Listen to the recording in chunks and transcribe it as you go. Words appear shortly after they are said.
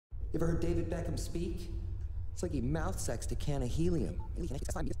You ever heard David Beckham speak? It's like he mouth-sexed a can of helium. You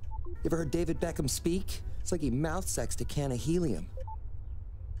ever heard David Beckham speak? It's like he mouth-sexed a can of helium.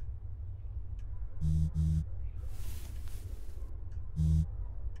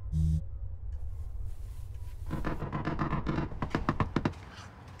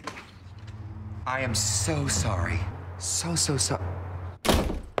 I am so sorry. So sorry.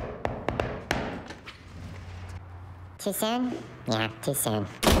 Too soon? Yeah, too soon.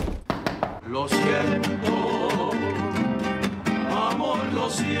 Lo siento, amor, lo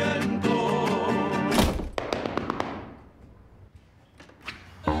siento.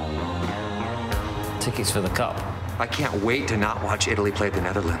 Tickets for the Cup. I can't wait to not watch Italy play the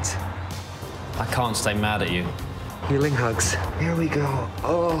Netherlands. I can't stay mad at you. Healing hugs. Here we go.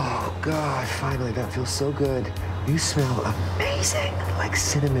 Oh, God, finally, that feels so good. You smell amazing, like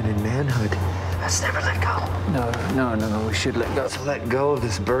cinnamon and manhood. Let's never let go. No, we should let go. Let's let go of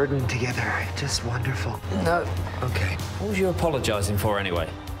this burden together. Just wonderful. No. Okay. What was you apologizing for anyway?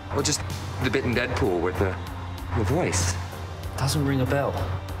 Well, just the bit in Deadpool with the voice. Doesn't ring a bell.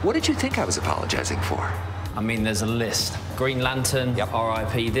 What did you think I was apologizing for? I mean, there's a list. Green Lantern, Yep.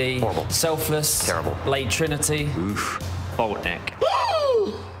 R.I.P.D. Horrible. Selfless. Terrible. Blade Trinity. Oof. Boltneck.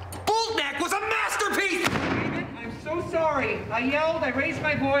 Boltneck was a masterpiece! David, I'm so sorry. I yelled, I raised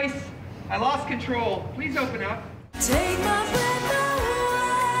my voice, I lost control. Please open up. Take my breath away.